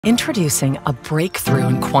Introducing a breakthrough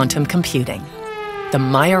in quantum computing, the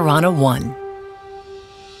Majorana 1.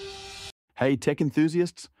 Hey tech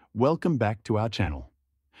enthusiasts, welcome back to our channel.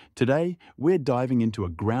 Today, we're diving into a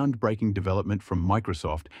groundbreaking development from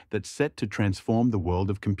Microsoft that's set to transform the world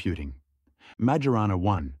of computing. Majorana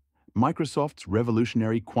 1, Microsoft's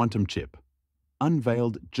revolutionary quantum chip.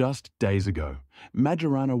 Unveiled just days ago,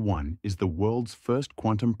 Majorana 1 is the world's first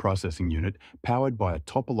quantum processing unit powered by a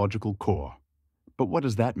topological core. But what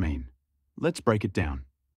does that mean? Let's break it down.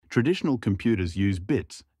 Traditional computers use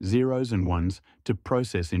bits, zeros and ones, to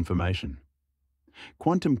process information.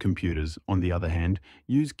 Quantum computers, on the other hand,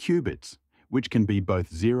 use qubits, which can be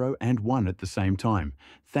both 0 and 1 at the same time,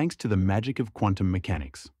 thanks to the magic of quantum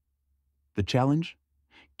mechanics. The challenge?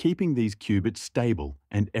 Keeping these qubits stable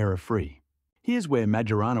and error-free. Here's where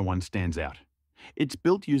Majorana 1 stands out. It's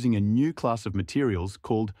built using a new class of materials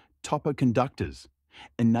called topoconductors,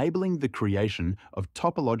 enabling the creation of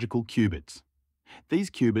topological qubits. These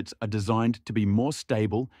qubits are designed to be more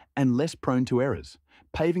stable and less prone to errors,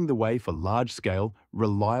 paving the way for large-scale,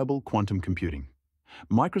 reliable quantum computing.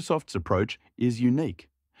 Microsoft's approach is unique.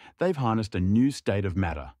 They've harnessed a new state of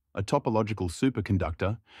matter, a topological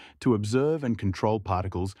superconductor, to observe and control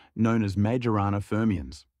particles known as Majorana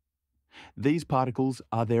fermions. These particles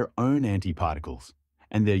are their own antiparticles,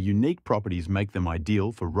 and their unique properties make them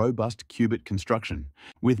ideal for robust qubit construction.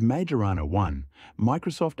 With Majorana 1,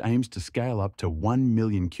 Microsoft aims to scale up to 1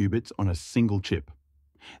 million qubits on a single chip.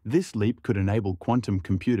 This leap could enable quantum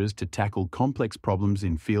computers to tackle complex problems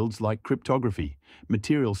in fields like cryptography,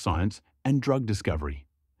 material science, and drug discovery,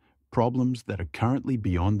 problems that are currently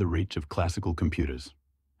beyond the reach of classical computers.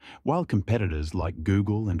 While competitors like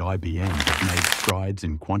Google and IBM have made strides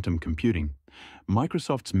in quantum computing,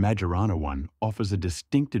 Microsoft's Majorana 1 offers a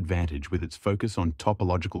distinct advantage with its focus on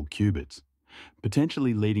topological qubits,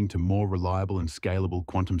 potentially leading to more reliable and scalable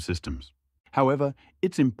quantum systems. However,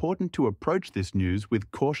 it's important to approach this news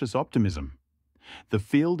with cautious optimism. The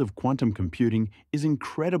field of quantum computing is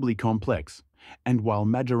incredibly complex, and while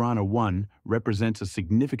Majorana 1 represents a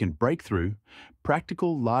significant breakthrough,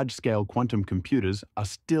 practical large-scale quantum computers are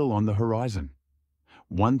still on the horizon.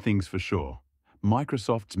 One thing's for sure,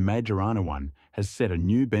 Microsoft's Majorana 1 has set a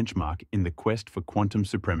new benchmark in the quest for quantum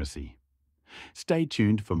supremacy. Stay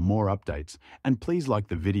tuned for more updates, and please like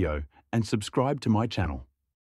the video and subscribe to my channel.